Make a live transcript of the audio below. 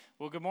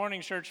Well, good morning,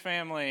 church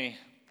family.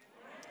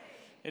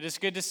 It is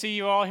good to see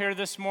you all here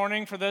this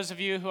morning. For those of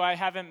you who I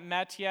haven't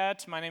met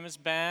yet, my name is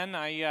Ben.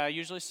 I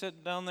usually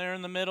sit down there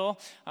in the middle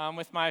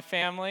with my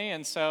family,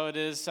 and so it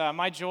is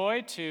my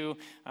joy to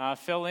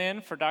fill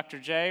in for Dr.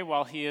 J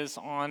while he is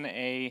on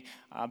a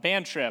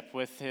band trip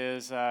with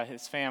his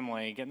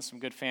family, getting some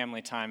good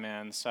family time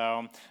in. So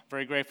I'm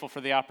very grateful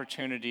for the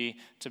opportunity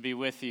to be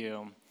with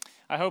you.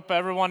 I hope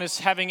everyone is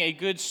having a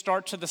good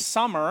start to the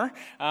summer.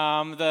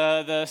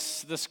 The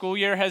school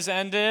year has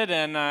ended,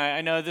 and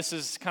I know this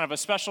is kind of a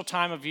special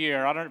time of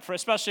year.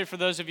 Especially for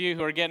those of you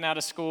who are getting out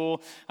of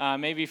school,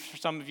 maybe for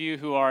some of you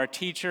who are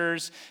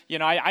teachers. You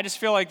know, I just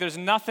feel like there's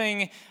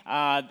nothing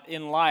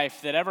in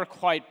life that ever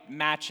quite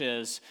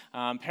matches,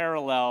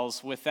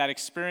 parallels with that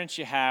experience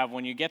you have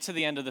when you get to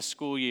the end of the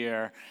school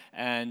year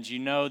and you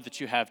know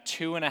that you have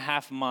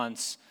 2.5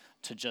 months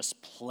to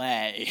just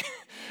play,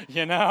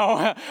 you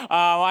know.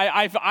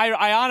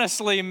 I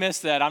honestly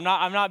miss that. I'm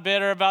not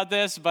bitter about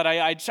this, but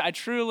I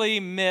truly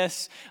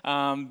miss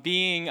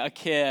being a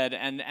kid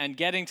and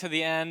getting to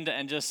the end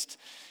and just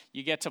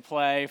you get to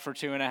play for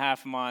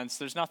 2.5 months.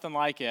 There's nothing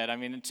like it. I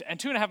mean, and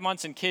 2.5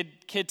 months in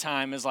kid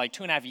time is like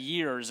 2.5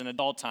 years in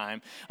adult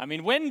time. I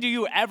mean, when do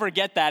you ever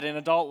get that in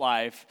adult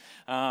life?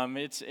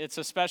 It's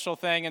a special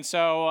thing. And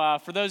so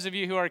for those of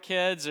you who are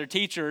kids or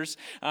teachers,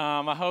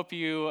 I hope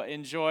you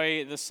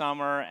enjoy the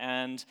summer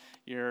and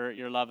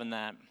you're loving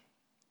that.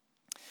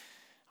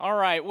 All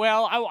right,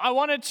 well, I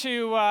wanted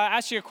to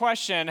ask you a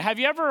question. Have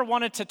you ever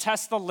wanted to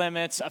test the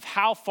limits of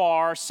how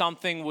far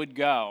something would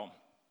go?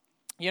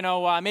 You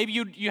know, maybe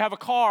you have a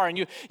car and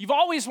you've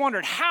always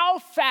wondered, how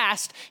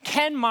fast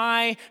can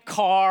my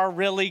car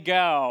really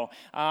go?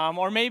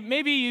 Or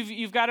maybe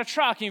you've got a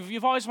truck and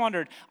you've always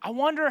wondered, I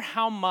wonder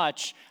how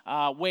much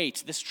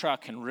weight this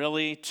truck can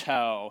really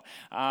tow.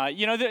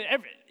 You know,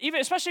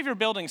 especially if you're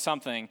building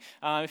something,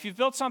 if you've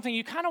built something,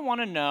 you kind of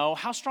want to know,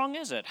 how strong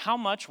is it? How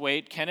much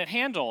weight can it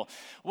handle?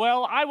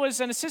 Well, I was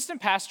an assistant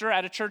pastor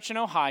at a church in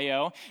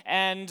Ohio,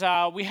 and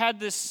we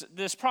had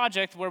this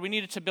project where we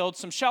needed to build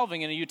some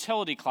shelving in a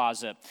utility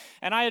closet.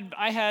 And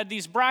I had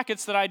these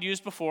brackets that I'd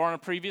used before on a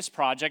previous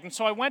project, and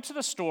so I went to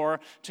the store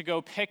to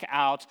go pick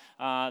out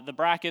the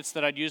brackets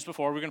that I'd used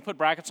before. We were going to put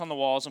brackets on the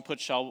walls and put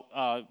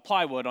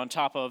plywood on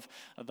top of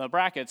the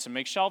brackets and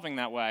make shelving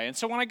that way. And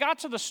so when I got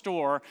to the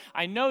store,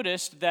 I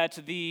noticed that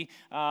the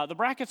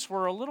brackets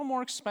were a little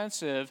more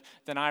expensive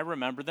than I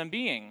remember them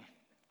being.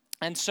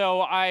 And so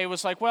I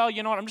was like, well,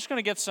 you know what, I'm just going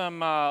to get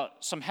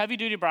some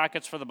heavy-duty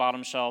brackets for the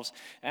bottom shelves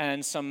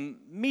and some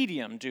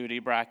medium-duty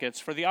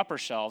brackets for the upper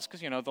shelves,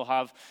 because, you know, they'll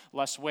have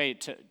less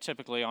weight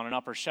typically on an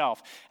upper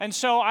shelf. And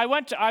so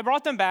I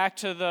brought them back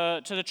to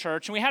the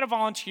church, and we had a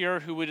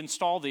volunteer who would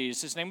install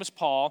these. His name was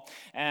Paul,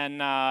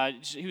 and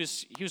he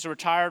was a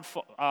retired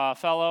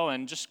fellow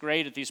and just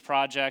great at these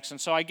projects. And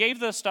so I gave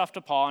the stuff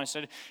to Paul, and I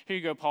said, here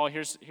you go, Paul,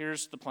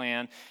 here's the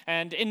plan.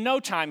 And in no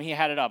time, he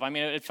had it up. I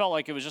mean, it felt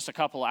like it was just a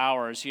couple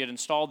hours. He had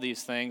installed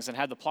these things and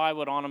had the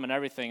plywood on them and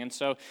everything. And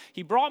so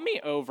he brought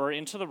me over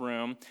into the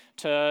room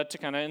to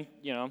kind of,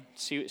 you know,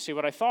 see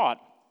what I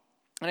thought.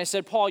 And I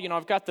said, Paul, you know,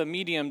 I've got the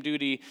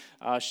medium-duty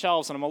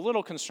shelves, and I'm a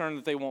little concerned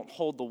that they won't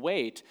hold the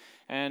weight.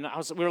 And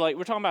we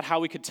were talking about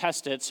how we could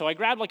test it. So I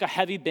grabbed like a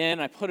heavy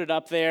bin, I put it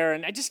up there,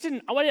 and I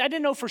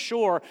didn't know for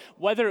sure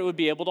whether it would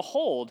be able to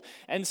hold.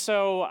 And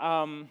so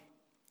I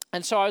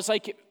was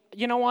like,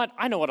 you know what?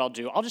 I know what I'll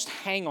do. I'll just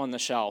hang on the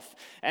shelf,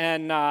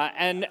 and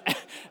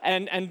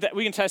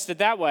we can test it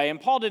that way. And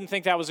Paul didn't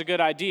think that was a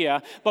good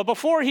idea. But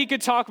before he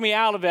could talk me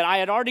out of it, I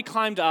had already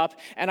climbed up,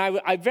 and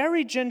I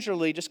very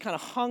gingerly just kind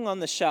of hung on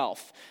the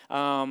shelf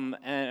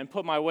and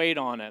put my weight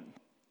on it.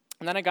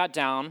 And then I got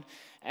down,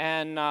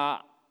 and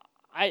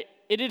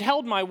it had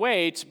held my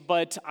weight,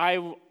 but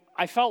I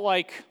felt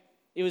like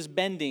it was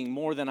bending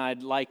more than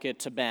I'd like it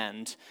to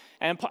bend.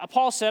 And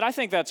Paul said, I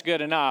think that's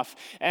good enough.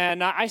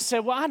 And I said,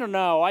 well, I don't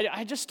know.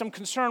 I'm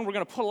concerned we're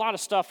going to put a lot of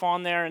stuff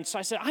on there. And so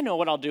I said, I know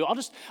what I'll do. I'll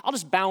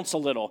just bounce a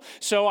little.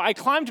 So I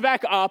climbed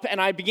back up and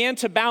I began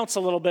to bounce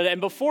a little bit. And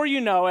before you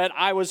know it,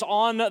 I was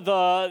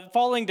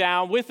falling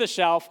down with the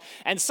shelf.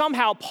 And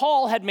somehow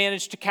Paul had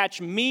managed to catch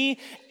me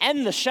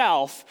and the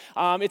shelf.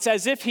 It's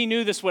as if he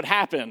knew this would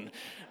happen.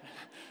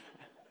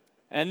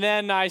 And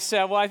then I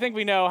said, well, I think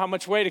we know how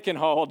much weight it can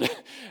hold.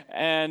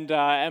 And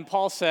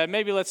Paul said,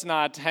 maybe let's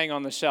not hang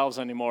on the shelves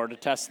anymore to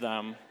test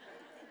them.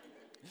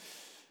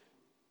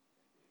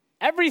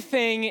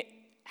 Everything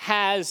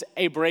has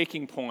a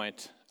breaking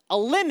point, a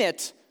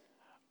limit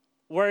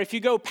where if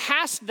you go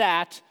past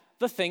that,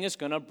 the thing is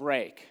going to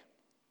break.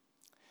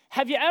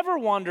 Have you ever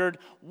wondered,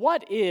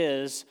 what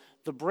is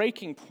the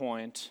breaking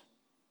point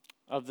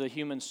of the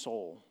human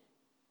soul?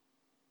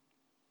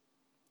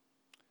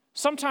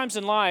 Sometimes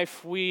in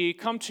life, we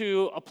come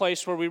to a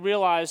place where we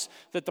realize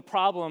that the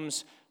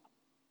problems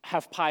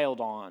have piled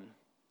on.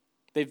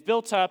 They've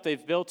built up,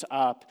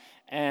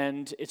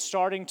 and it's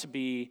starting to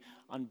be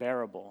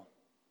unbearable.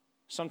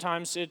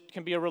 Sometimes it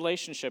can be a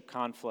relationship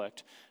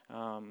conflict.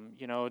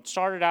 It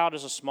started out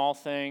as a small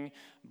thing,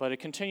 but it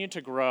continued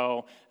to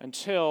grow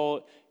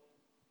until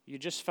you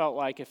just felt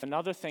like if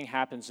another thing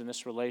happens in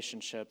this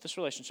relationship is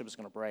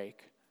going to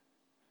break.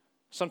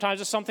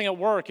 Sometimes it's something at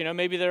work,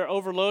 maybe they're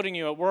overloading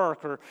you at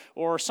work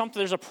or something.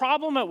 There's a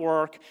problem at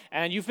work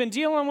and you've been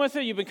dealing with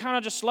it. You've been kind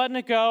of just letting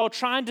it go,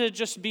 trying to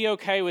just be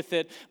okay with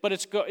it, but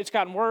it's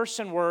gotten worse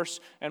and worse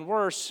and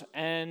worse.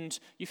 And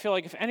you feel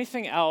like if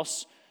anything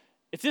else,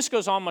 if this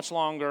goes on much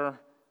longer,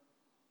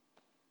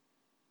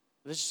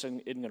 this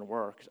isn't going to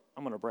work.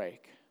 I'm going to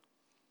break.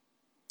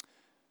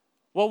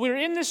 Well, we're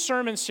in this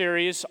sermon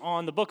series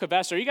on the book of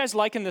Esther. Are you guys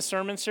liking this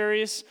sermon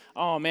series?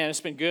 Oh man, it's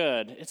been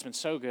good. It's been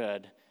so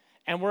good.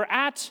 And we're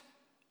at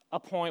a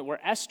point where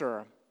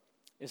Esther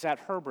is at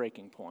her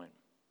breaking point.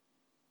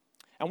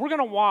 And we're going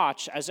to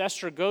watch as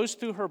Esther goes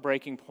through her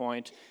breaking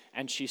point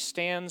and she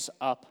stands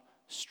up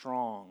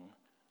strong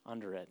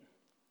under it.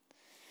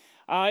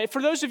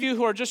 For those of you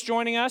who are just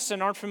joining us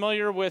and aren't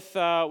familiar with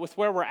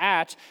where we're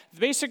at,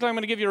 basically I'm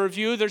going to give you a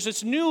review. There's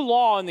this new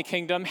law in the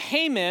kingdom.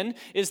 Haman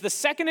is the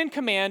second in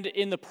command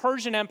in the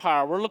Persian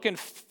Empire. We're looking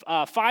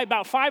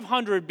about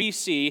 500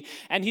 BC,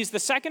 and he's the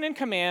second in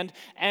command,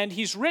 and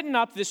he's written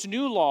up this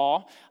new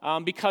law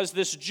because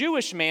this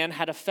Jewish man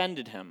had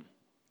offended him.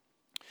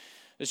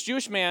 This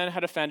Jewish man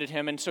had offended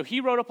him, and so he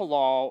wrote up a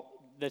law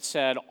that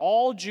said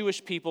all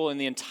Jewish people in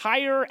the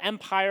entire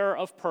empire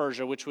of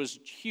Persia, which was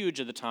huge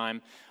at the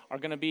time, are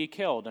going to be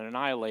killed and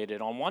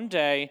annihilated on one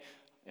day,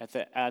 at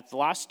the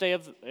last day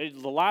of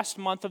the last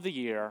month of the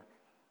year.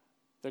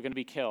 They're going to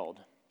be killed.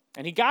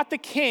 And he got the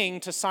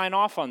king to sign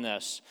off on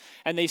this.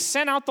 And they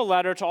sent out the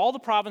letter to all the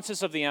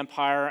provinces of the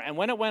empire. And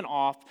when it went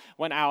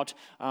out,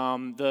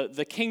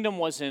 the kingdom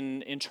was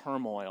in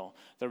turmoil.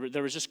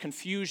 There was just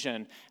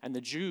confusion, and the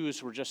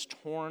Jews were just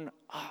torn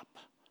up.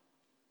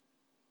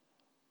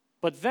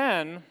 But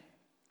then,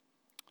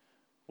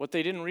 what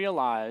they didn't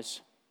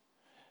realize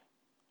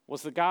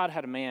was that God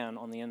had a man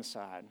on the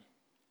inside,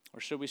 or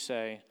should we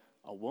say,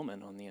 a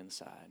woman on the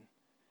inside.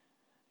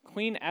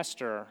 Queen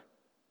Esther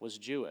was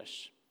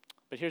Jewish.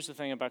 But here's the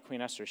thing about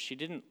Queen Esther. She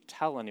didn't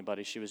tell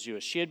anybody she was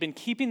Jewish. She had been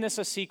keeping this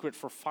a secret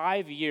for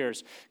 5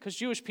 years because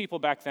Jewish people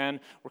back then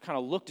were kind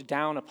of looked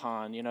down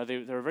upon. They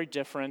were very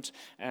different.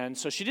 And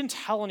so she didn't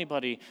tell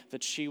anybody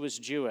that she was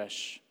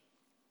Jewish.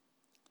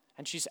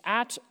 And she's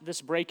at this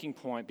breaking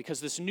point because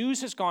this news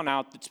has gone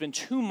out. It's been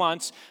 2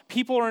 months.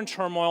 People are in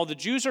turmoil. The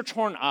Jews are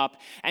torn up.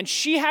 And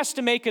she has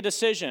to make a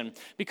decision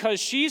because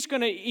she's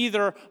going to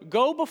either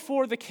go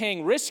before the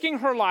king, risking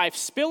her life,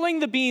 spilling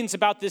the beans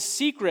about this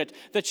secret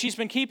that she's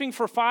been keeping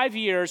for 5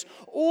 years,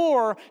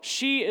 or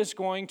she is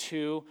going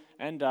to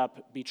end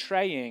up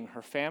betraying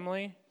her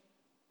family,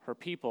 her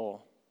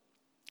people,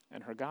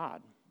 and her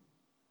God.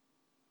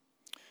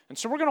 And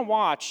so we're going to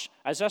watch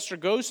as Esther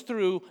goes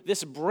through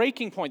this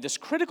breaking point, this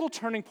critical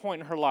turning point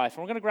in her life.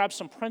 And we're going to grab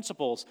some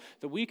principles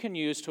that we can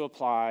use to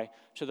apply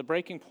to the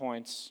breaking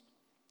points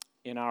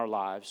in our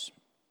lives.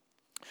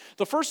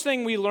 The first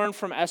thing we learn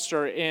from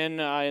Esther in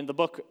the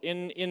book,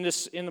 in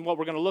what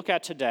we're going to look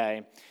at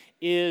today,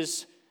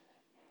 is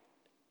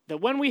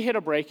that when we hit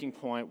a breaking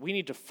point, we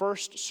need to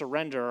first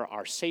surrender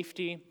our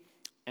safety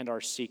and our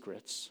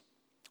secrets.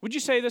 Would you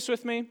say this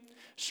with me?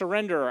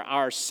 Surrender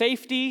our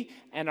safety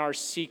and our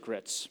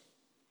secrets.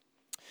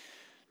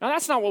 Now,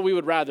 that's not what we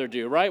would rather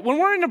do, right? When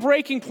we're in a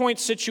breaking point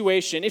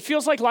situation, it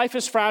feels like life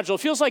is fragile.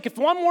 It feels like if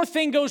one more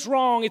thing goes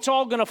wrong, it's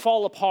all going to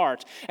fall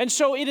apart. And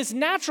so it is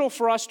natural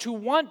for us to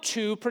want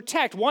to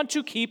protect, want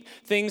to keep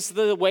things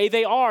the way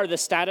they are, the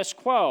status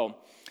quo.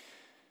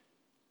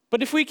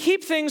 But if we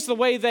keep things the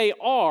way they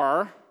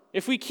are,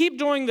 if we keep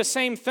doing the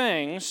same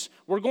things,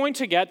 we're going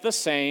to get the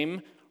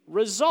same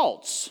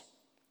results.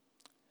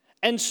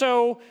 And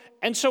so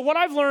what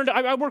I've learned,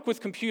 I work with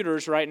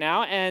computers right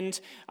now, and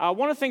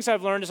one of the things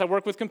I've learned as I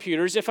work with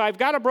computers, if I've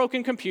got a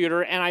broken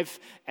computer and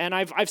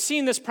I've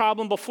seen this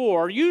problem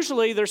before,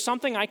 usually there's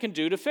something I can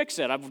do to fix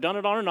it. I've done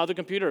it on another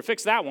computer to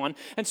fix that one,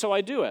 and so I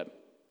do it.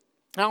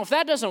 Now, if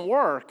that doesn't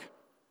work,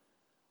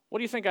 what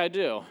do you think I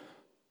do?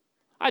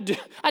 I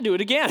do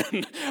it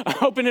again,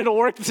 hoping it'll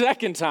work the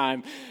second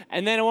time.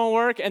 And then it won't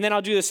work, and then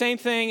I'll do the same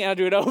thing, and I'll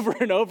do it over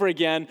and over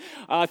again,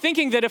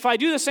 thinking that if I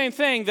do the same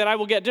thing, that I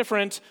will get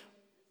different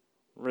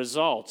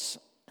results.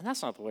 And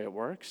that's not the way it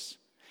works.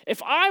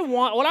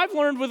 What I've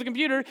learned with a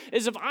computer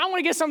is if I want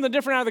to get something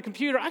different out of the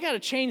computer, I got to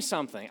change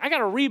something. I got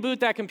to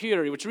reboot that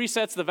computer, which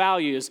resets the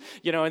values,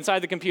 inside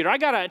the computer. I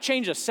got to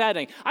change a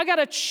setting. I got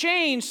to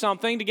change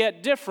something to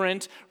get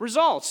different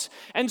results.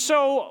 And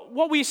so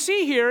what we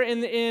see here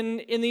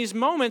in these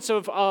moments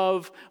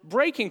of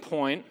breaking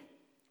point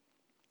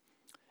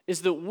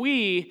is that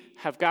we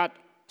have got,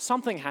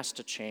 something has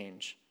to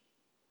change.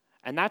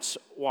 And that's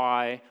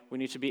why we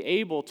need to be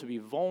able to be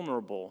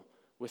vulnerable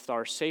with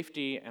our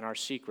safety and our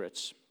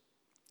secrets.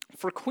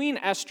 For Queen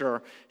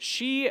Esther,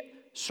 she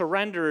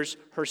surrenders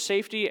her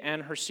safety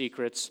and her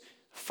secrets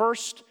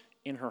first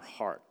in her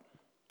heart,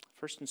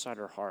 first inside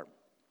her heart.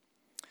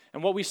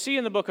 And what we see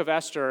in the book of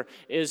Esther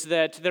is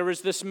that there was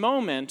this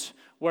moment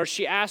where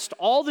she asked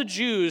all the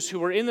Jews who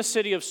were in the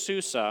city of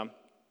Susa,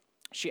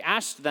 she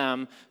asked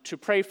them to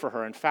pray for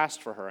her and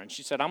fast for her. And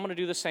she said, I'm going to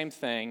do the same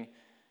thing.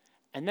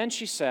 And then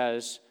she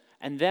says,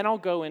 and then I'll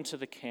go into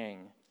the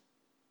king.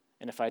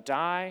 And if I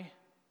die,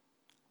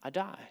 I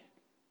die.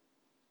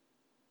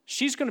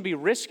 She's going to be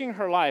risking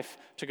her life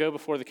to go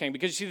before the king.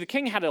 Because, you see, the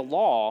king had a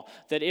law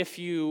that if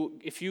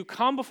you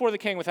come before the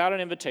king without an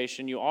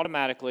invitation, you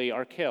automatically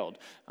are killed.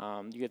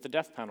 You get the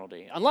death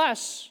penalty.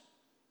 Unless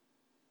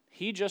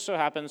he just so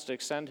happens to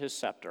extend his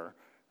scepter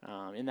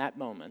in that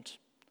moment,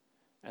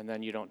 and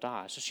then you don't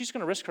die. So she's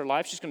going to risk her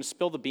life. She's going to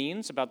spill the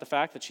beans about the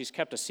fact that she's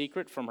kept a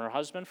secret from her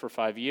husband for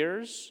 5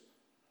 years.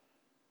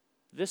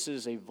 This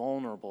is a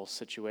vulnerable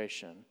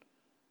situation.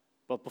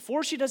 But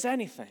before she does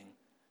anything,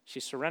 she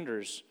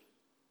surrenders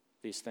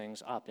these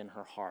things up in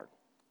her heart.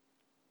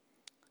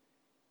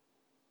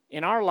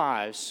 In our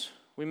lives,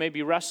 we may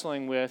be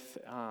wrestling with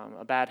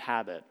a bad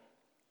habit,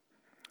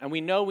 and we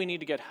know we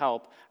need to get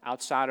help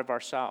outside of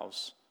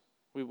ourselves.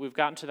 We've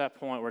gotten to that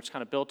point where it's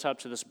kind of built up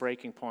to this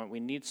breaking point. We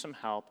need some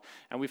help,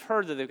 and we've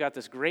heard that they've got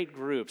this great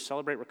group,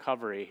 Celebrate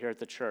Recovery, here at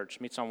the church.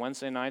 It meets on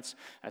Wednesday nights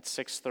at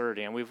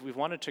 6:30, and we've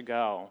wanted to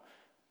go.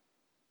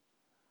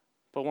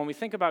 But when we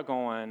think about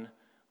going,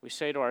 we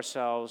say to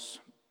ourselves,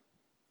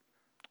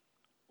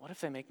 what if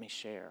they make me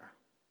share?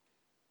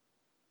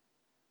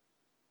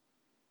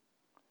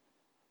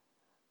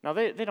 Now,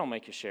 they don't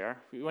make you share.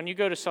 When you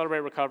go to Celebrate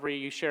Recovery,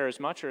 you share as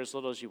much or as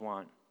little as you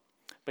want.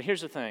 But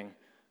here's the thing.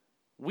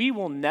 We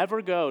will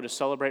never go to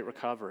Celebrate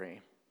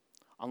Recovery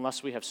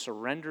unless we have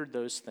surrendered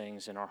those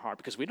things in our heart,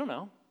 because we don't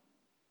know.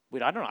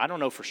 I don't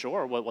know for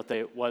sure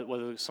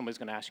whether somebody's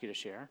going to ask you to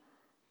share.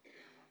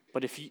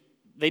 But if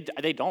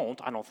they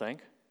don't, I don't think.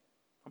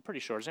 I'm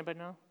pretty sure. Does anybody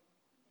know?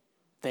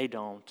 They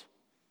don't.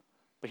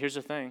 But here's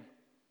the thing.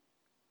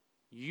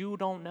 You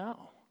don't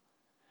know.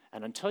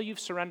 And until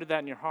you've surrendered that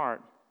in your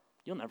heart,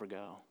 you'll never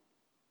go,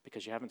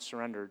 because you haven't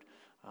surrendered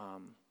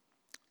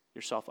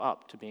yourself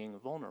up to being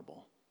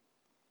vulnerable.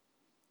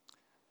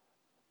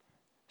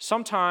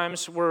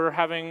 Sometimes we're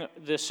having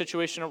this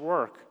situation at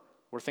work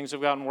where things have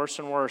gotten worse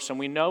and worse, and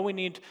we know we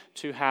need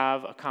to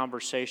have a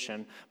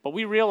conversation, but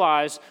we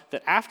realize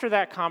that after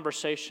that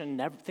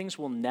conversation, things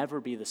will never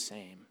be the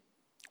same.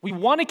 We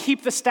want to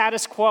keep the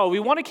status quo. We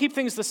want to keep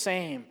things the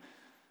same.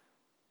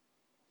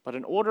 But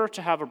in order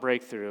to have a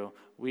breakthrough,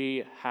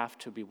 we have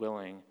to be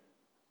willing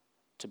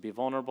to be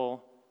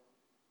vulnerable,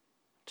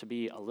 to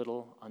be a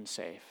little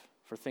unsafe,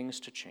 for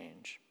things to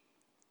change.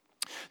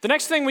 The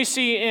next thing we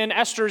see in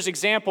Esther's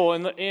example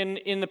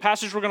in the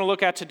passage we're going to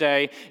look at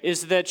today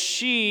is that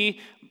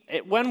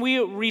when we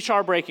reach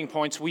our breaking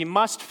points, we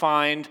must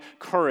find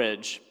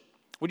courage.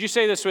 Would you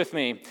say this with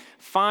me?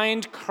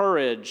 Find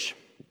courage.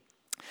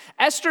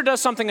 Esther does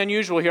something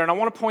unusual here, and I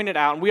want to point it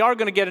out. And we are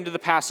going to get into the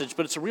passage,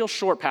 but it's a real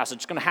short passage.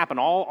 It's going to happen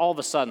all of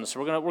a sudden. So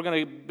we're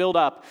going to build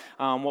up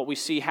what we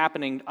see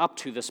happening up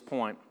to this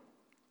point.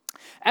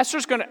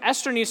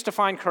 Esther needs to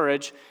find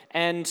courage,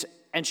 and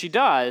she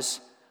does.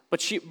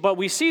 But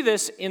we see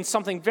this in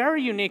something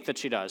very unique that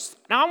she does.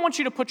 Now, I want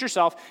you to put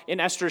yourself in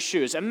Esther's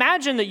shoes.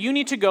 Imagine that you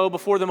need to go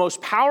before the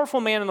most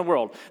powerful man in the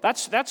world.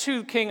 That's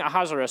who King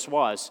Ahasuerus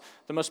was,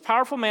 the most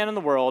powerful man in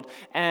the world,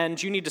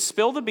 and you need to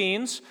spill the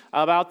beans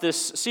about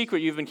this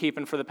secret you've been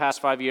keeping for the past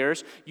 5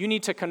 years. You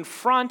need to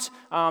confront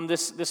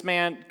this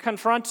man,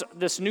 confront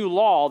this new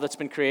law that's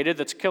been created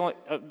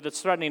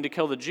that's threatening to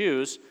kill the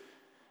Jews,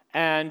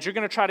 and you're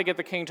going to try to get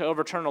the king to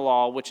overturn a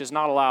law which is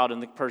not allowed in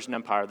the Persian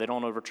Empire. They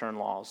don't overturn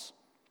laws.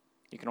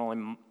 You can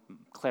only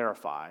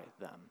clarify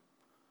them.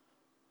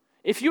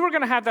 If you were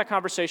going to have that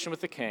conversation with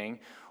the king,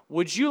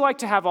 would you like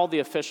to have all the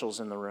officials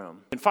in the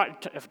room,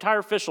 entire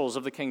officials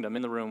of the kingdom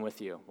in the room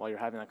with you while you're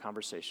having that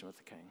conversation with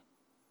the king?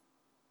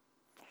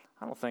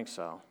 I don't think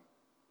so.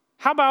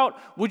 How about,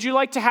 would you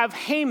like to have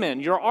Haman,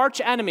 your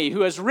arch enemy,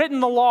 who has written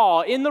the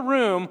law, in the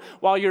room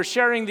while you're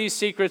sharing these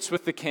secrets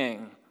with the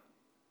king?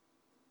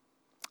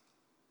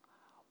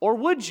 Or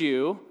would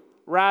you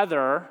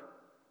rather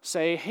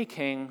say, hey,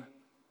 king,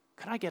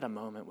 could I get a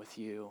moment with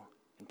you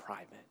in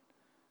private?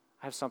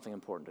 I have something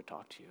important to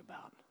talk to you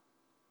about.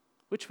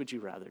 Which would you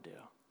rather do?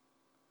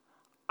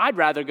 I'd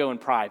rather go in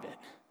private.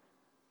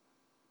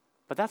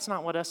 But that's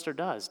not what Esther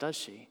does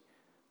she?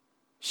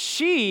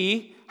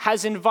 She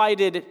has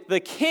invited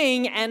the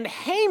king and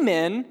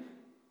Haman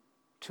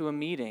to a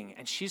meeting,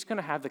 and she's going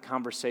to have the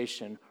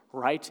conversation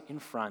right in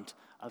front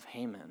of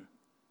Haman.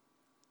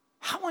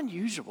 How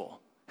unusual.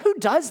 Who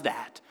does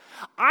that?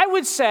 I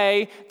would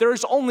say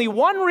there's only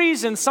one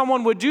reason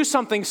someone would do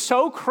something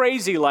so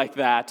crazy like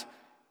that,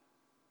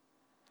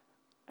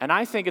 and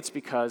I think it's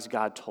because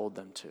God told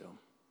them to.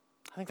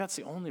 I think that's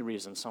the only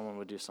reason someone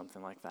would do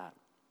something like that.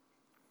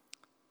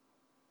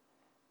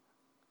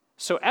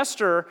 So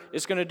Esther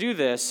is going to do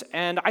this,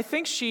 and I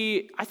think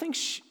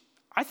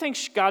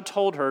God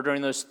told her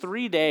during those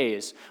 3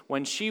 days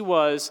when she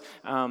was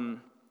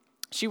asking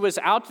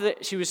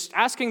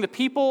the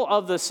people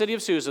of the city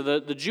of Susa,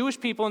 the Jewish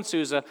people in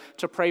Susa,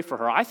 to pray for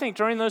her. I think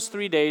during those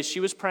 3 days, she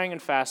was praying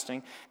and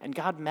fasting, and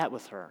God met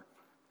with her.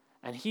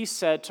 And he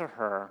said to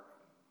her,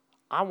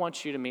 I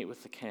want you to meet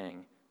with the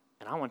king,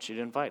 and I want you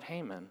to invite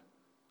Haman.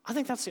 I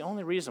think that's the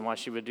only reason why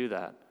she would do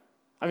that.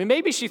 I mean,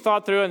 maybe she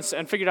thought through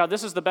and figured out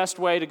this is the best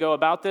way to go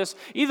about this.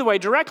 Either way,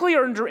 directly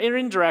or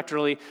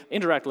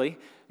indirectly,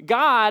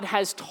 God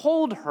has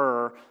told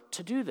her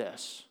to do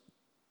this.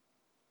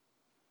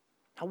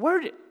 Now,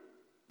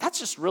 that's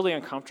just really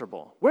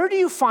uncomfortable. Where do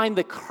you find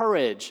the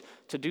courage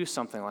to do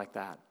something like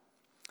that?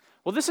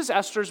 Well, this is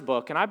Esther's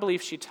book, and I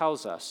believe she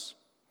tells us.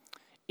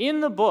 In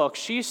the book,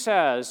 she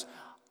says,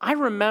 I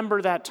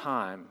remember that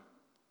time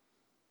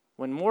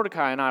when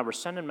Mordecai and I were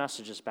sending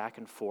messages back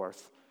and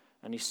forth,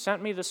 and he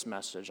sent me this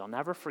message. I'll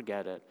never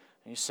forget it.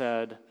 And he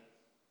said,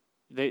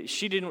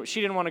 she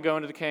didn't want to go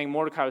into the king.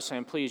 Mordecai was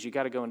saying, please, you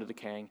got to go into the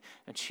king.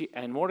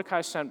 And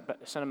Mordecai sent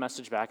a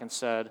message back and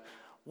said,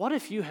 what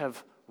if you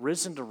have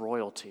risen to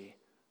royalty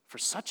for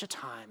such a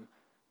time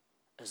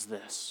as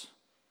this?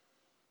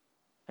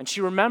 And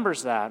she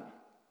remembers that,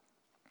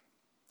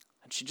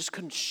 and she just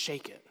couldn't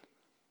shake it.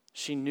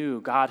 She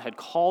knew God had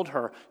called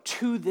her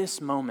to this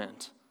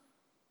moment.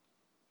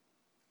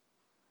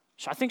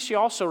 I think she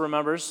also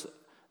remembers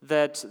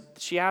that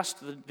she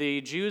asked the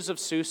Jews of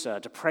Susa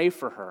to pray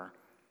for her.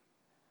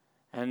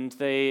 And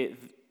they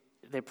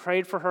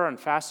prayed for her and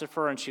fasted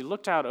for her, and she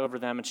looked out over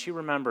them, and she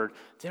remembered,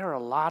 there are a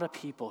lot of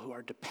people who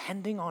are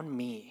depending on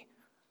me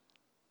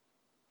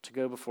to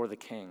go before the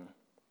king.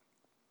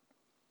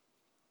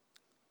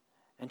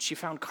 And she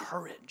found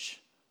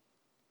courage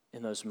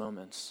in those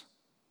moments.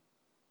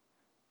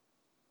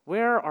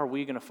 Where are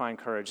we going to find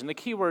courage? And the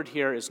key word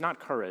here is not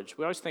courage.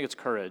 We always think it's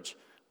courage.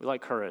 We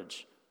like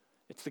courage.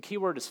 The key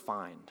word is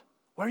find.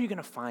 Where are you going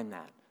to find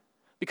that?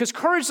 Because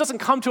courage doesn't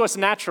come to us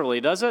naturally,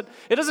 does it?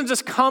 It doesn't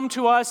just come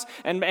to us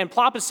and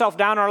plop itself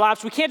down our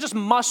laps. We can't just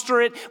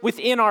muster it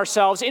within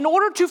ourselves. In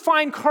order to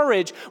find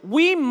courage,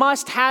 we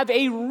must have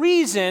a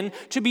reason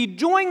to be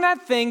doing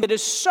that thing that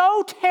is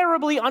so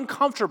terribly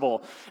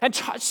uncomfortable and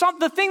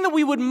the thing that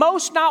we would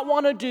most not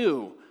want to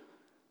do.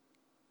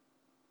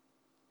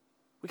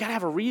 We got to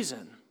have a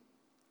reason.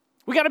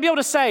 We got to be able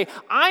to say,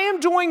 I am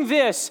doing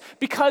this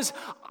because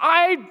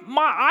I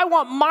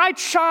want my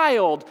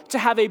child to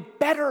have a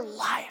better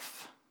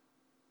life.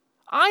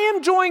 I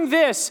am doing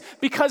this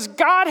because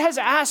God has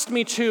asked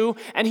me to,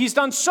 and He's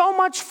done so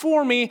much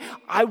for me,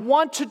 I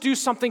want to do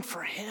something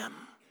for Him.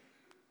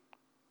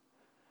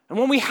 And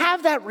when we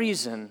have that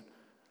reason,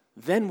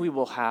 then we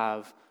will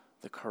have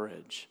the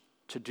courage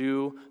to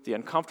do the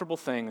uncomfortable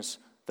things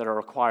that are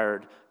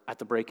required at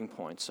the breaking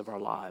points of our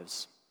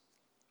lives.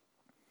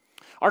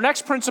 Our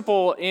next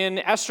principle in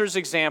Esther's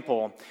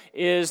example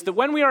is that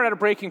when we are at a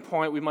breaking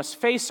point, we must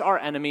face our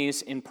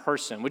enemies in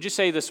person. Would you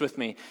say this with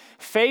me?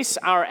 Face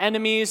our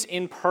enemies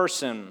in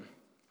person.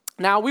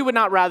 Now, we would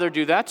not rather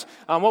do that.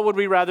 What would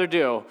we rather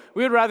do?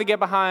 We would rather get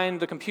behind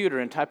the computer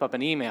and type up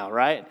an email,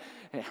 right?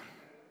 Yeah.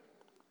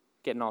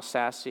 Getting all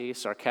sassy,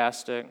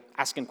 sarcastic,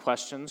 asking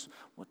questions.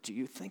 What do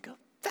you think of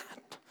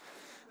that?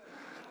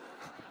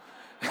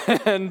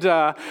 And,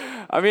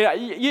 have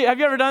you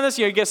ever done this?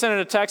 You get sent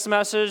a text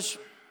message.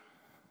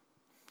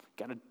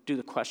 Got to do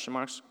the question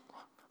marks.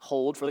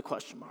 Hold for the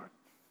question mark.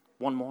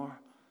 One more.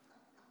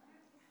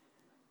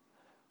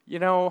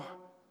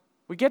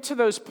 We get to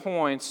those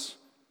points.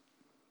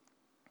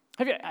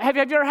 Have you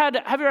ever had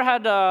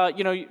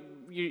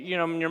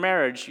in your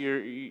marriage,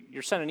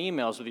 you're sending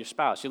emails with your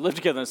spouse. You live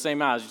together in the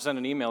same house. You're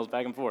sending emails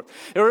back and forth.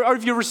 Or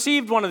if you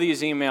received one of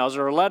these emails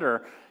or a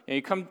letter,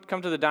 you come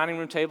to the dining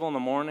room table in the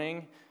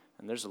morning,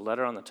 and there's a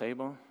letter on the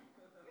table.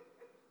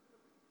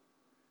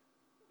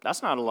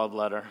 That's not a love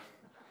letter.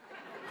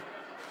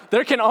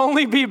 There can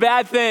only be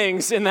bad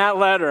things in that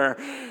letter.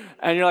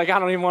 And you're like, I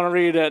don't even want to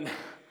read it.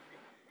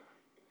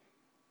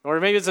 Or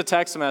maybe it's a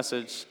text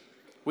message.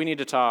 We need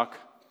to talk,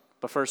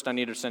 but first I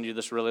need to send you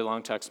this really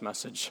long text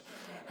message.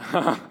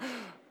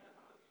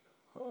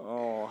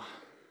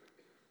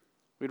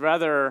 We'd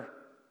rather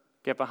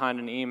get behind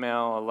an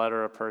email, a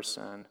letter, a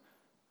person.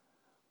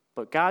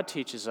 But God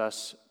teaches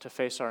us to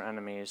face our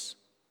enemies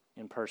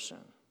in person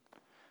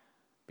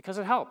because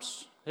it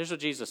helps. Here's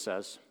what Jesus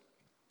says.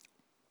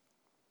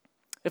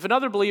 If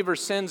another believer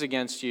sins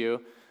against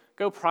you,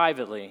 go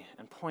privately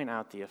and point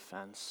out the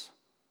offense.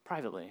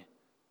 Privately.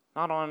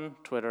 Not on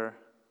Twitter,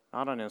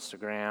 not on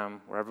Instagram,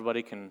 where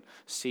everybody can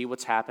see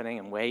what's happening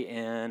and weigh in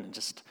and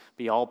just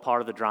be all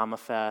part of the drama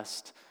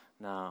fest.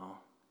 No.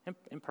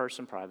 In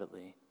person,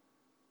 privately.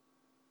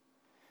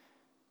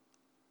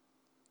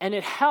 And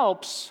it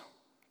helps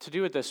to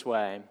do it this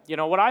way.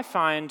 What I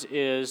find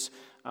is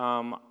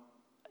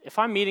if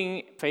I'm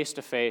meeting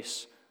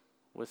face-to-face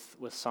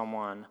with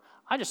someone,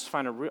 I just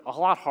find it a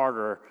lot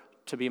harder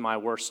to be my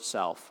worst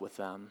self with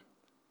them.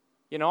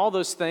 All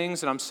those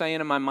things that I'm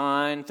saying in my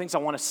mind, things I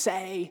want to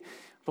say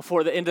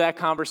before the end of that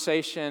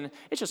conversation,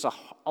 it's just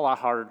a lot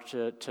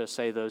harder to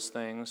say those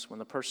things when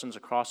the person's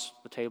across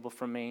the table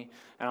from me,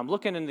 and I'm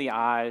looking in the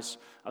eyes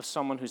of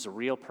someone who's a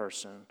real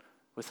person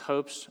with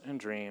hopes and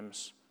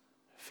dreams,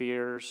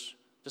 fears,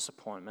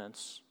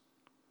 disappointments.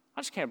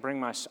 I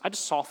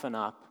just soften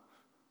up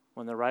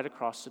when they're right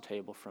across the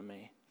table from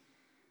me.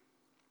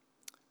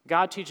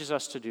 God teaches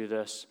us to do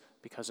this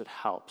because it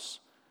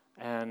helps.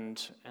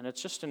 And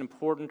it's just an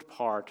important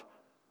part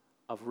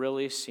of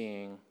really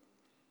seeing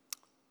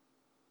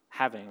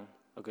having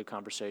a good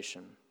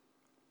conversation.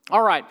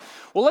 All right,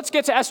 well, let's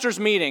get to Esther's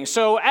meeting.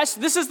 So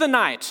this is the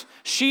night.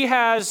 She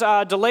has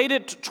delayed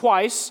it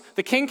twice.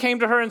 The king came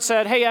to her and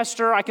said, "Hey,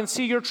 Esther, I can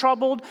see you're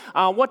troubled.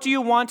 What do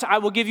you want? I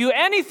will give you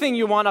anything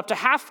you want, up to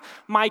half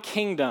my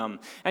kingdom."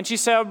 And she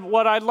said,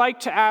 "What I'd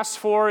like to ask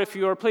for, if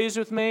you are pleased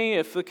with me,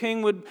 if the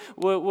king would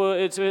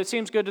it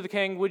seems good to the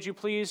king, would you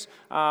please,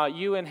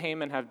 you and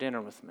Haman have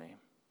dinner with me?"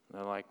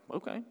 They're like,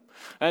 "Okay."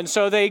 And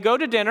so they go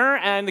to dinner,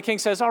 and the king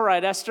says, "All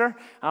right, Esther,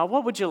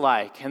 what would you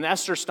like?" And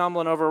Esther's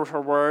stumbling over her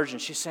words,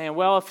 and she's saying,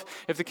 "Well,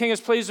 if the king is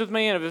pleased with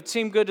me, and if it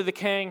seemed good to the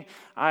king,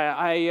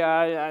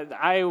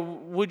 I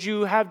would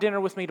you have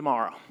dinner with me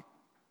tomorrow?"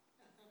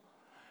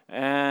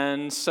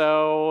 And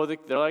so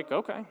they're like,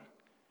 "Okay."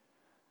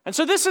 And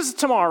so this is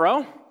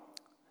tomorrow.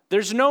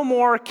 There's no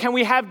more, "Can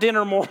we have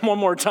dinner one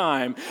more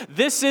time?"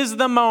 This is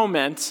the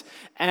moment,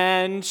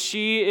 and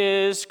she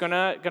is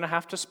gonna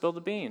have to spill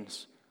the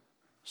beans.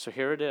 So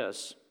here it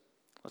is.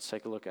 Let's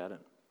take a look at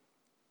it.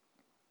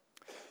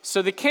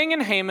 So the king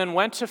and Haman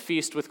went to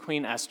feast with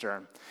Queen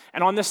Esther.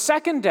 And on the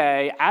second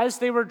day, as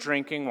they were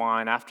drinking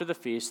wine after the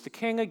feast, the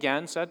king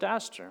again said to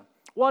Esther,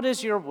 "What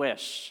is your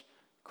wish,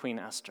 Queen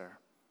Esther?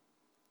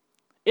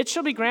 It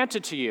shall be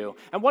granted to you.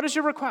 And what is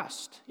your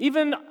request?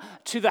 Even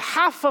to the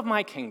half of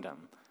my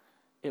kingdom,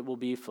 it will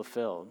be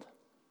fulfilled."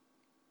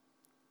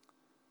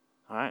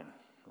 All right,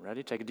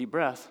 ready? Take a deep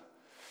breath.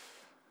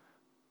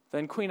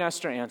 Then Queen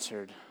Esther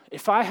answered,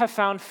 "If I have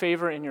found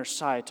favor in your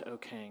sight, O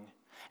king,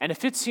 and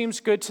if it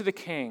seems good to the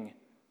king,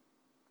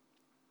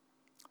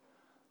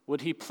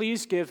 would he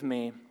please give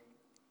me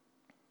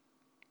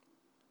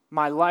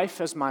my life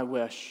as my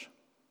wish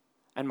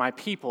and my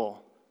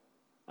people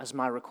as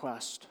my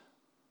request?"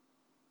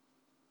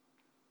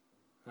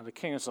 Now the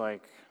king is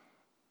like,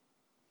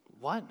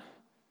 "What?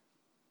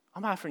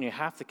 I'm offering you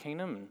half the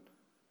kingdom,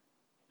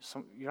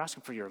 and you're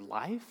asking for your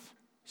life?"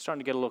 He's starting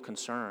to get a little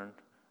concerned.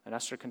 And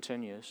Esther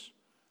continues,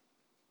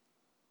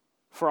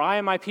 "For I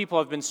and my people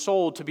have been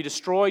sold to be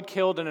destroyed,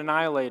 killed, and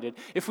annihilated.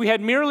 If we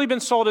had merely been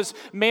sold as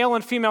male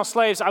and female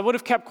slaves, I would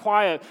have kept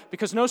quiet,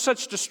 because no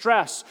such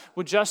distress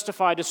would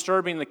justify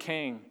disturbing the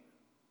king."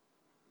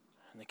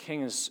 And the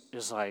king is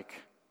like,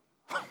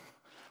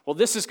 well,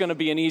 this is going to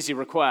be an easy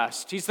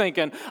request. He's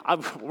thinking,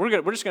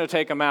 we're just going to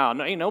take him out.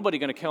 Ain't nobody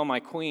going to kill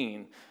my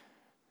queen.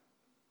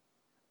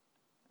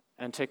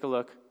 And take a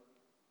look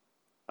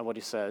at what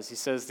he says. He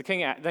says,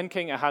 Then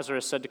King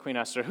Ahasuerus said to Queen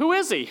Esther, "Who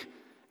is he?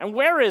 And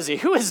where is he?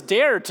 Who has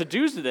dared to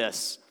do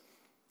this?"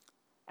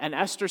 And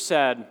Esther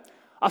said,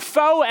 "A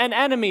foe and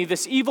enemy,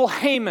 this evil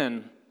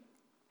Haman."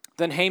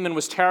 Then Haman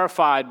was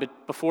terrified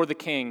before the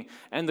king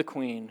and the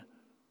queen.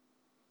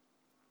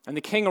 And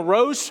the king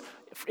arose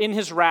in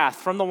his wrath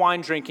from the wine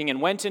drinking and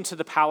went into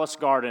the palace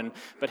garden.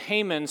 But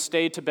Haman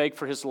stayed to beg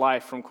for his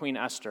life from Queen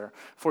Esther,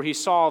 for he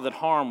saw that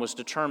harm was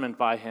determined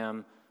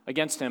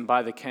against him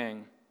by the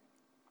king.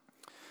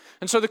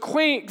 And so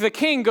the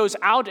king goes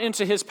out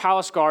into his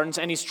palace gardens,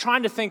 and he's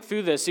trying to think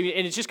through this, and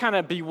he's just kind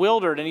of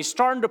bewildered, and he's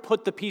starting to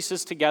put the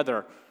pieces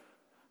together.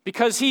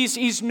 Because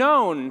he's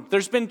known,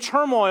 there's been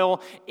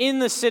turmoil in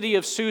the city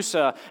of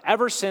Susa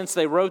ever since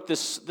they wrote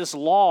this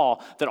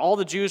law that all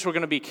the Jews were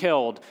going to be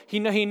killed. He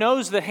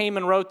knows that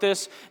Haman wrote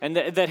this, and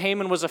that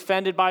Haman was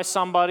offended by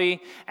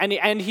somebody, and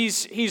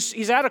he's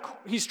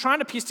trying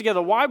to piece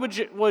together, why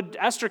would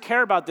Esther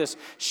care about this?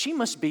 She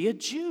must be a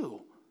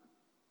Jew.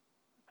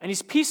 And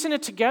he's piecing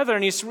it together,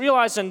 and he's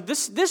realizing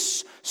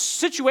this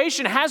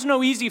situation has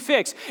no easy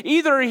fix.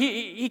 Either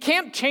he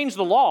can't change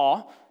the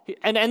law,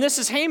 and this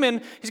is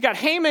Haman. He's got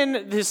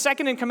Haman, his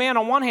second in command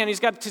on one hand. He's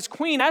got his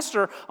queen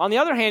Esther on the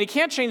other hand. He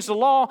can't change the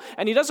law,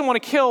 and he doesn't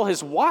want to kill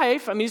his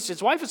wife. I mean,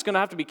 his wife is going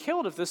to have to be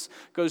killed if this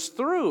goes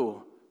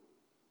through.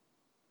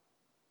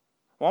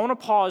 Well, I want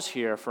to pause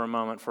here for a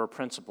moment for a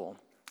principle,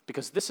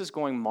 because this is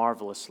going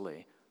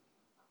marvelously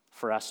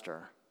for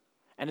Esther.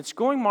 And it's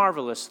going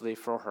marvelously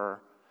for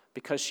her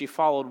because she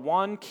followed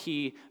one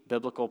key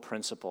biblical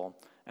principle,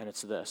 and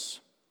it's this.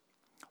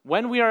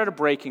 When we are at a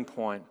breaking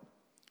point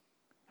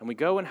and we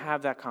go and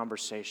have that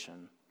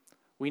conversation,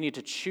 we need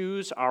to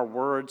choose our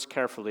words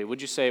carefully.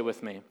 Would you say it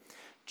with me?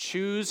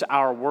 Choose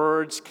our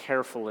words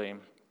carefully.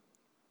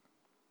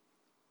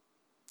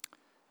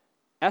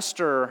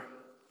 Esther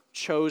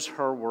chose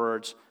her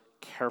words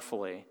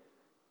carefully.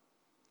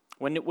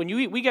 When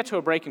we get to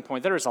a breaking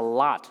point, there is a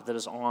lot that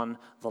is on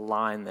the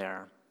line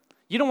there.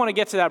 You don't want to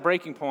get to that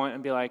breaking point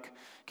and be like,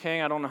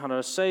 "King, I don't know how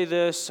to say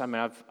this. I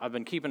mean, I've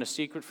been keeping a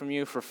secret from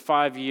you for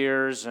 5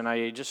 years, and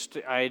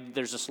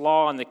there's this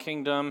law in the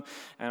kingdom,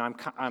 and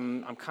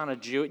I'm kind of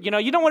Jew." You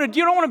don't want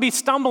to be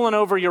stumbling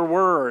over your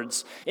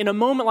words in a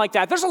moment like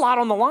that. There's a lot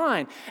on the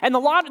line, and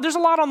there's a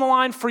lot on the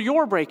line for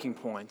your breaking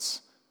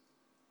points.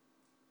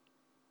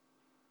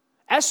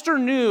 Esther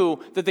knew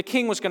that the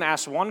king was going to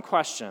ask one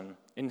question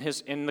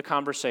in the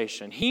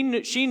conversation.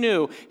 She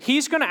knew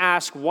he's going to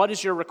ask, "What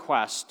is your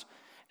request?"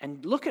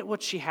 And look at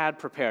what she had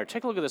prepared.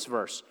 Take a look at this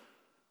verse.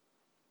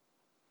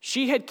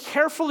 She had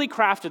carefully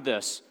crafted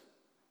this.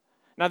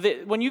 Now,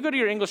 when you go to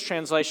your English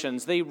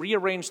translations, they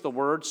rearrange the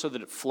words so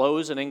that it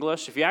flows in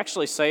English. If you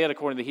actually say it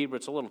according to the Hebrew,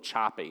 it's a little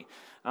choppy.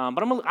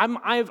 But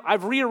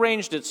I've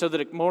rearranged it so that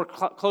it more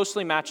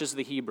closely matches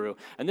the Hebrew.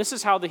 And this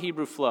is how the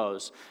Hebrew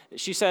flows.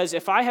 She says,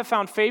 "If I have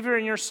found favor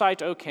in your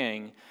sight, O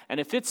king,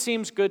 and if it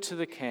seems good to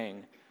the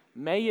king,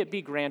 may it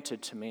be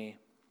granted to me,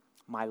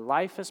 my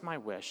life as my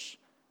wish,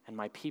 and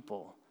my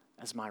people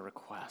as my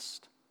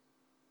request."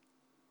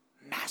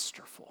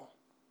 Masterful.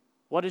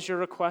 What is your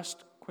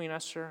request, Queen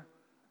Esther?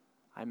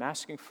 I'm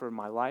asking for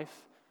my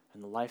life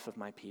and the life of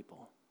my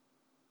people.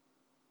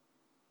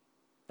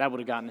 That would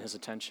have gotten his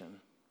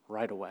attention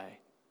right away.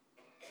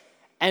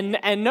 And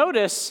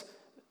notice,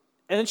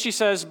 and then she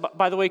says,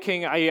 "By the way,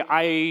 King,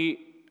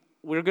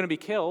 we're going to be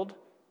killed,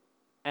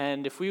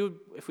 and if we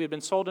had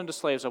been sold into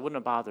slaves, I wouldn't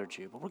have bothered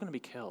you, but we're going to be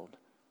killed."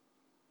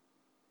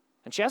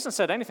 And she hasn't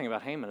said anything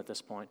about Haman at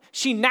this point.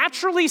 She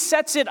naturally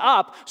sets it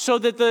up so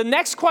that the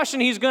next question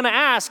he's going to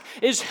ask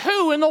is,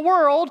 who in the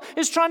world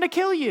is trying to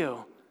kill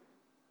you?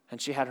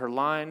 And she had her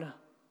line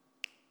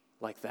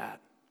like that.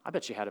 I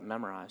bet she had it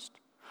memorized.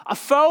 A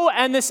foe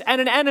and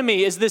an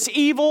enemy is this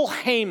evil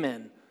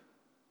Haman.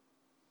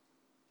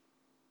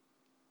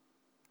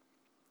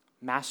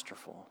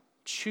 Masterful.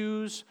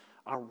 Choose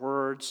our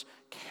words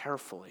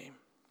carefully.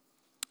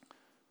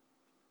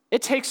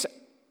 This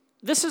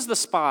is the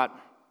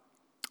spot,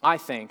 I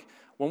think,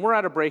 when we're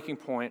at a breaking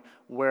point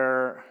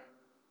where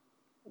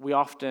we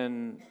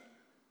often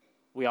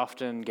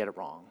get it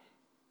wrong.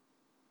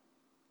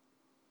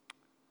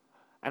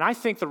 And I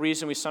think the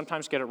reason we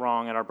sometimes get it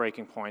wrong at our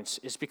breaking points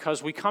is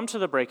because we come to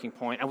the breaking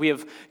point and we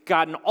have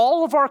gotten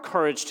all of our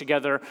courage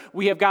together.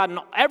 We have gotten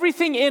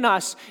everything in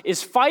us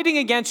is fighting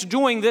against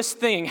doing this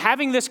thing,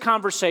 having this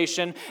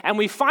conversation, and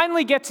we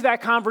finally get to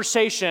that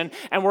conversation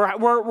and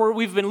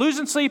we've been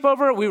losing sleep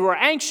over it. We were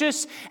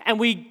anxious, and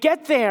we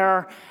get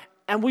there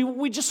and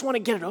we just want to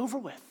get it over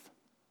with.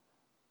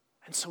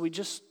 And so and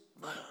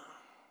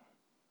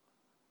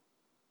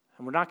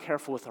we're not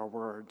careful with our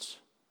words.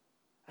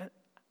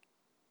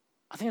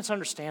 I think it's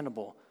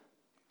understandable.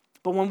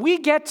 But when we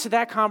get to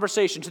that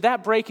conversation, to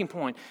that breaking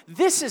point,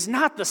 this is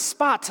not the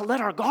spot to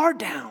let our guard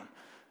down.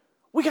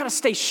 We got to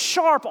stay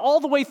sharp all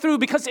the way through,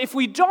 because if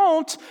we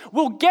don't,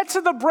 we'll get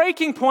to the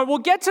breaking point, we'll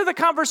get to the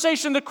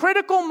conversation, the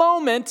critical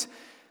moment,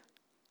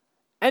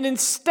 and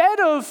instead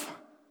of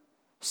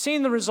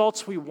seeing the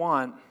results we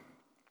want,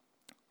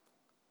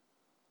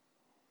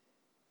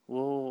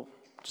 we'll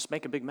just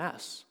make a big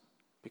mess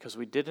because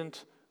we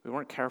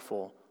weren't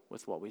careful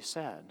with what we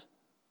said.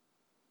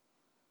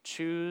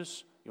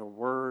 Choose your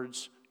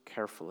words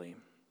carefully.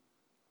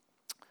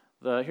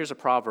 Here's a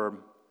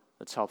proverb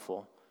that's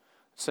helpful.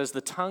 It says,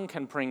 "The tongue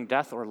can bring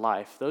death or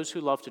life. Those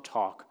who love to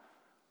talk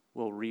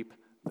will reap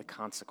the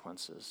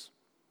consequences."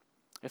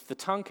 If the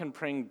tongue can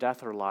bring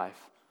death or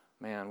life,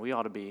 man, we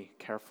ought to be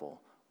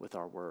careful with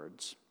our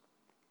words.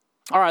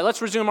 All right,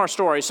 let's resume our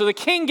story. So the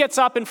king gets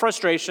up in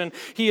frustration.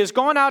 He has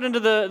gone out into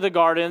the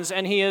gardens,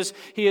 and he is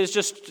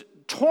just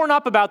torn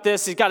up about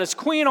this. He's got his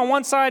queen on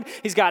one side.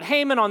 He's got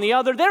Haman on the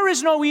other. There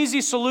is no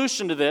easy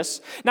solution to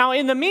this. Now,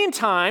 in the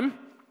meantime,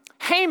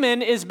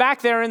 Haman is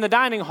back there in the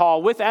dining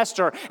hall with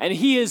Esther, and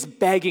he is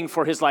begging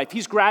for his life.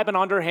 He's grabbing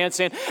onto her hand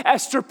saying,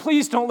 "Esther,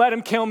 please don't let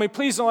him kill me.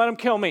 Please don't let him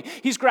kill me."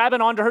 He's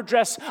grabbing onto her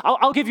dress.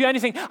 I'll give you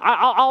anything.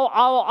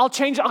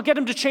 I'll get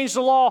him to change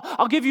the law.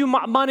 I'll give you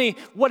money,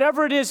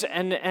 whatever it is.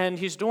 And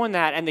he's doing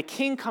that. And the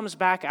king comes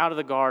back out of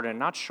the garden,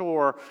 not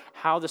sure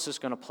how this is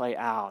going to play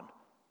out.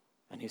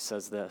 And he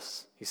says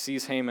this. He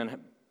sees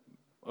Haman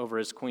over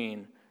his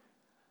queen.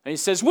 And he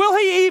says, "Will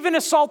he even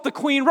assault the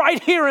queen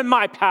right here in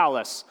my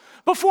palace,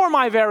 before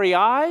my very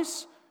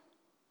eyes?"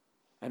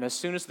 And as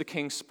soon as the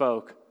king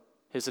spoke,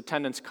 his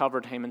attendants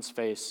covered Haman's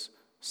face,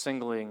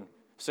 signaling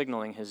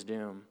his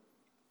doom.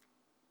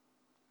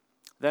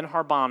 Then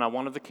Harbana,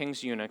 one of the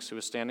king's eunuchs who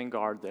was standing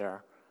guard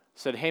there,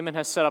 said, "Haman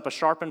has set up a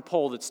sharpened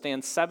pole that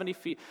stands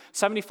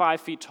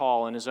 75 feet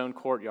tall in his own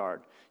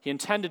courtyard. He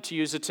intended to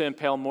use it to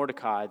impale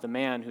Mordecai, the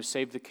man who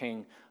saved the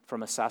king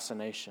from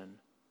assassination."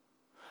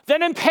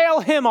 "Then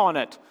impale him on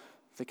it,"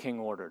 the king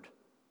ordered.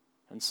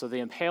 And so they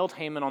impaled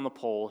Haman on the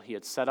pole he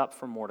had set up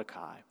for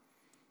Mordecai,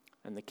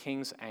 and the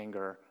king's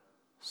anger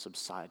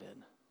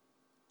subsided.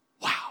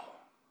 Wow.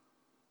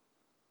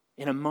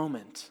 In a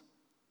moment,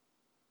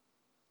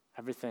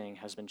 everything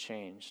has been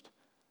changed.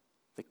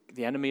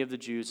 The enemy of the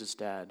Jews is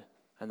dead,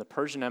 and the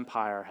Persian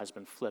Empire has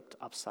been flipped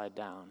upside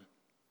down.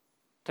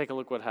 Take a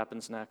look what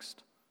happens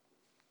next.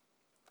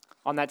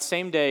 On that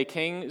same day,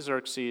 King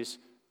Xerxes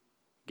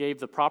gave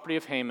the property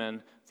of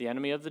Haman, the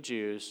enemy of the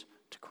Jews,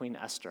 to Queen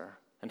Esther,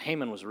 and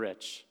Haman was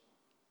rich.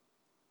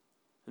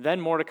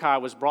 Then Mordecai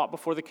was brought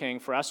before the king,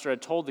 for Esther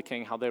had told the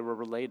king how they were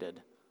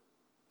related.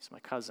 "He's my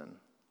cousin."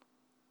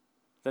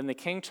 Then the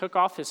king took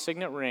off his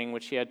signet ring,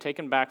 which he had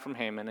taken back from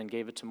Haman, and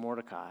gave it to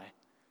Mordecai.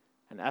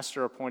 And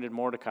Esther appointed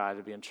Mordecai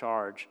to be in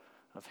charge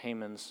of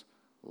Haman's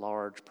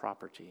large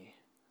property.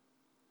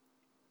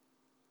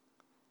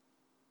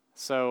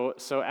 So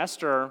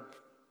Esther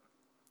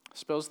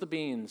spills the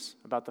beans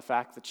about the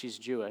fact that she's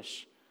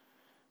Jewish.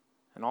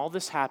 And all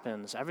this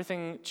happens,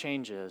 everything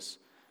changes,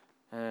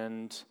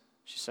 and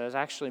she says,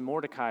 actually,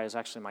 Mordecai is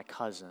actually my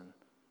cousin.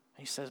 And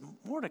he says,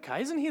 Mordecai,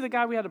 isn't he the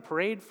guy we had a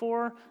parade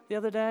for the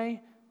other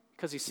day?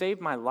 Because he saved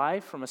my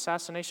life from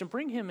assassination.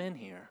 Bring him in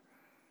here.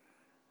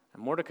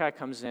 And Mordecai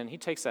comes in. He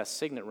takes that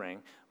signet ring.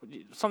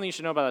 Something you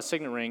should know about that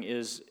signet ring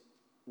is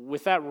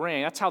with that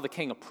ring, that's how the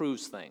king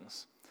approves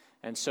things.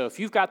 And so if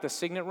you've got the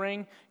signet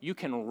ring, you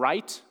can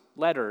write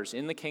letters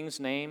in the king's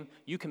name.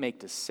 You can make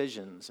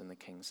decisions in the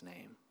king's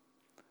name.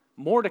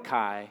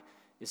 Mordecai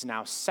is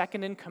now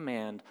second in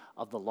command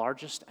of the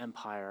largest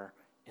empire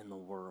in the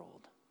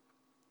world.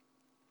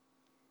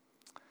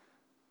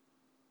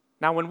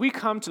 Now, when we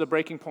come to the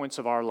breaking points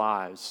of our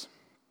lives,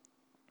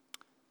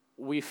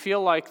 we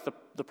feel like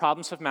the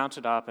problems have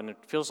mounted up, and it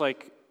feels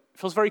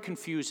very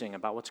confusing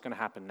about what's going to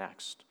happen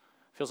next.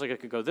 It feels like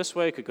it could go this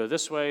way, it could go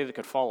this way, it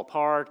could fall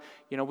apart.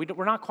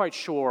 We're not quite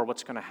sure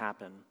what's going to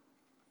happen.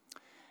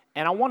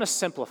 And I want to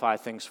simplify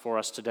things for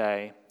us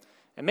today.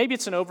 And maybe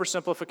it's an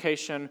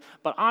oversimplification,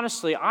 but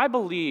honestly, I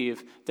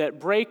believe that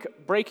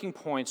breaking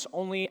points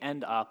only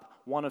end up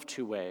one of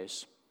two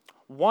ways.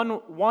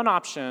 One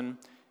option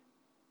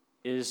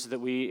is that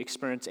we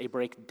experience a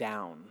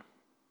breakdown,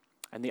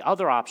 and the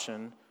other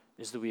option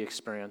is that we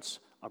experience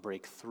a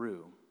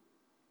breakthrough.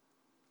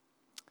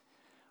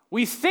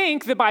 We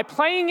think that by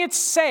playing it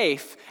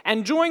safe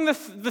and doing the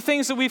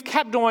things that we've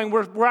kept doing,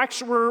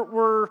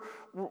 we're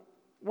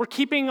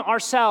keeping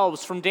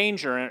ourselves from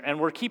danger, and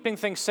we're keeping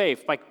things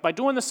safe by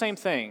doing the same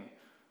thing.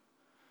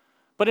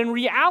 But in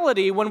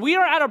reality, when we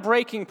are at a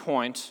breaking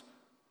point,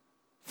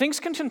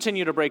 things can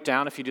continue to break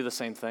down if you do the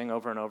same thing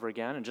over and over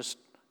again and just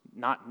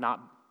not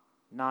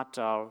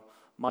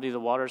muddy the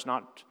waters,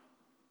 not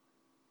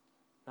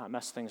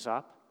mess things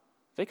up.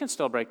 They can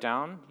still break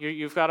down.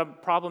 You've got a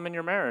problem in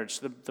your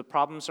marriage. The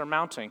problems are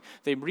mounting.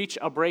 They reach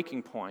a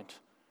breaking point,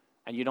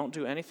 and you don't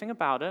do anything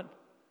about it.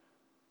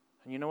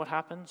 And you know what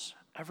happens?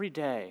 Every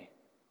day,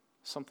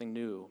 something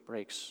new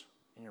breaks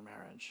in your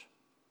marriage.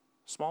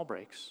 Small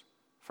breaks.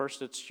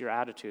 First, it's your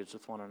attitudes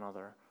with one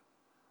another.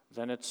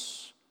 Then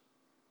it's,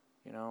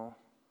 the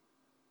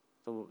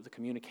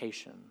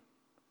communication.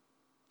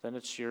 Then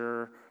it's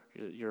your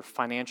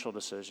financial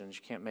decisions.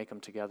 You can't make them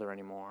together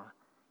anymore.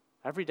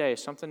 Every day,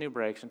 something new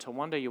breaks until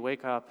one day you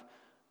wake up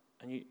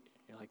and you're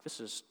like, this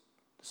is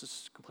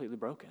completely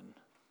broken.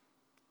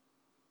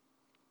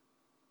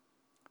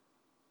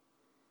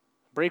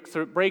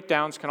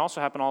 Breakdowns can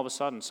also happen all of a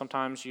sudden.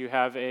 Sometimes you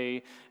have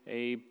a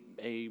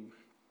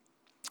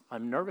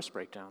nervous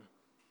breakdown.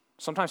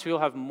 Sometimes people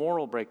have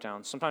moral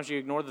breakdowns. Sometimes you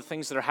ignore the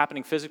things that are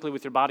happening physically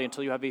with your body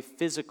until you have a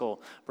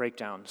physical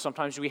breakdown.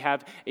 Sometimes we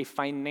have a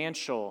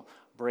financial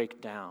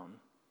breakdown.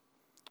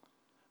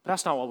 But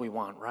that's not what we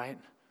want, right?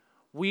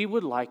 We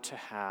would like to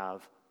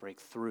have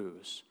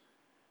breakthroughs.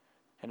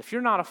 And if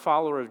you're not a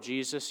follower of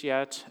Jesus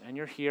yet, and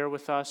you're here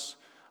with us,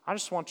 I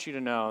just want you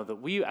to know that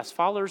we, as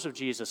followers of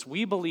Jesus,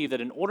 we believe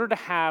that in order to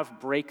have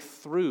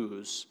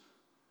breakthroughs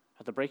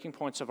at the breaking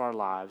points of our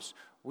lives,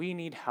 we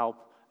need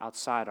help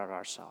outside of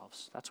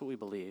ourselves. That's what we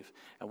believe.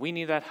 And we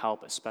need that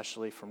help,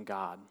 especially from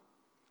God.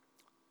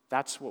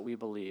 That's what we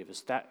believe,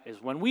 is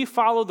when we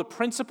follow the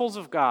principles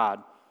of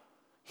God,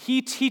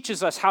 He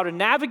teaches us how to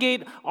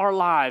navigate our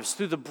lives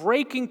through the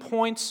breaking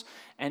points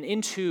and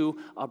into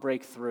a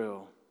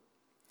breakthrough.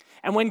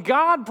 And when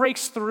God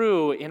breaks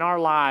through in our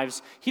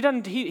lives, He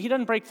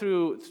doesn't break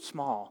through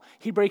small.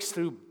 He breaks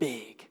through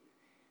big.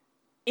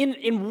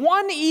 In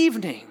one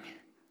evening,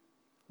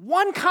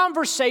 one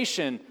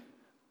conversation,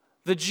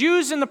 the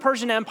Jews in the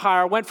Persian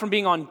Empire went from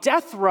being on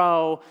death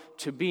row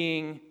to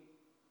being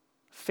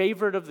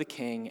favored of the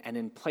king and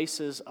in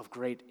places of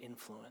great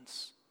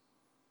influence.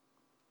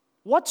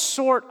 What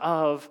sort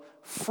of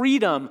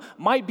freedom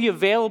might be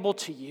available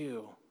to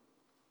you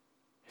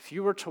if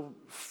you were to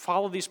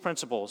follow these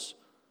principles?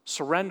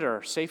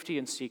 Surrender safety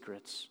and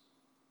secrets.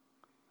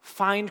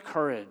 Find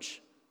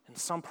courage in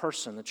some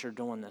person that you're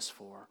doing this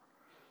for.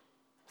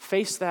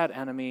 Face that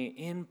enemy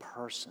in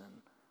person.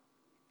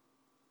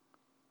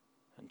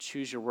 And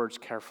choose your words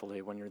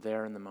carefully when you're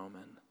there in the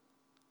moment.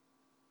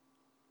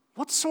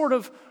 What sort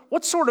of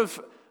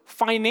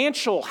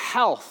financial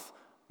health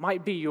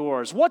might be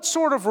yours? What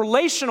sort of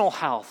relational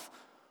health?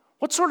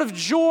 What sort of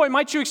joy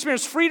might you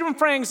experience? Freedom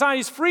from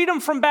anxieties, freedom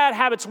from bad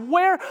habits.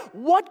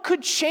 What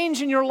could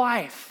change in your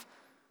life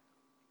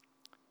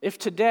if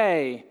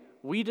today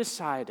we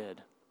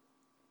decided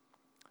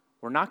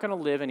we're not going to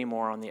live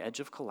anymore on the edge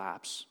of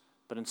collapse,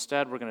 but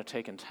instead we're going to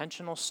take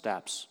intentional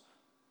steps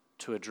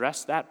to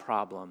address that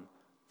problem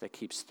that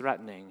keeps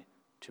threatening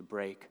to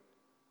break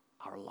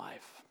our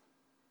life?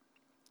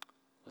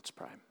 Let's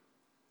pray.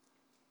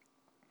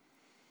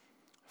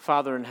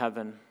 Father in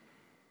heaven,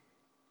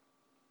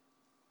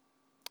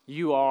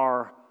 You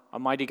are a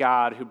mighty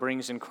God who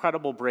brings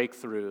incredible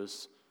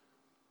breakthroughs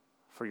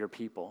for your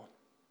people.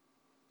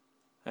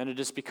 And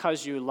it is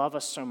because You love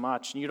us so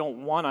much and You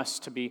don't want us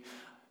to be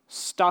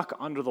stuck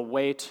under the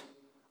weight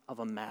of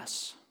a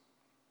mess.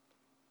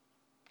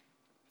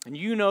 And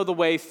You know the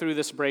way through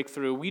this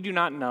breakthrough. We do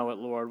not know it,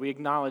 Lord. We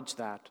acknowledge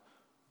that.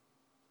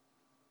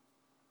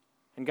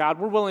 And God,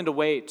 we're willing to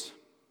wait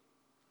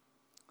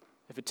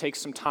if it takes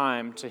some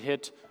time to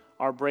hit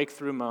our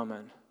breakthrough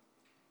moment.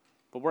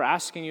 But we're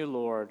asking you,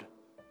 Lord,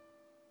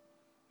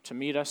 to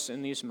meet us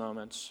in these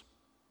moments.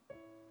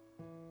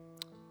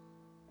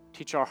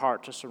 Teach our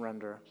heart to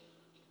surrender.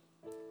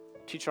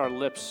 Teach our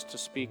lips to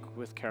speak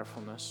with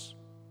carefulness.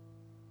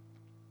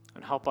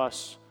 And help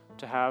us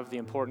to have the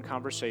important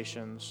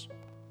conversations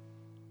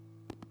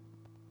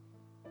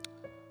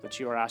that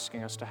you are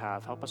asking us to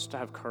have. Help us to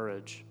have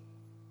courage.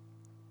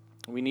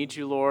 We need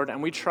you, Lord,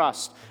 and we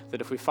trust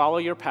that if we follow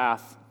your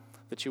path,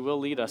 that you will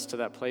lead us to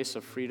that place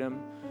of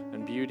freedom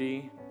and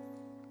beauty,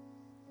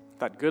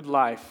 that good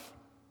life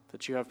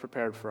that you have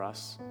prepared for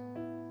us.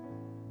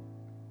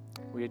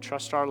 We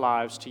trust our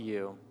lives to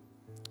you.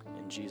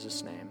 In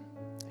Jesus' name.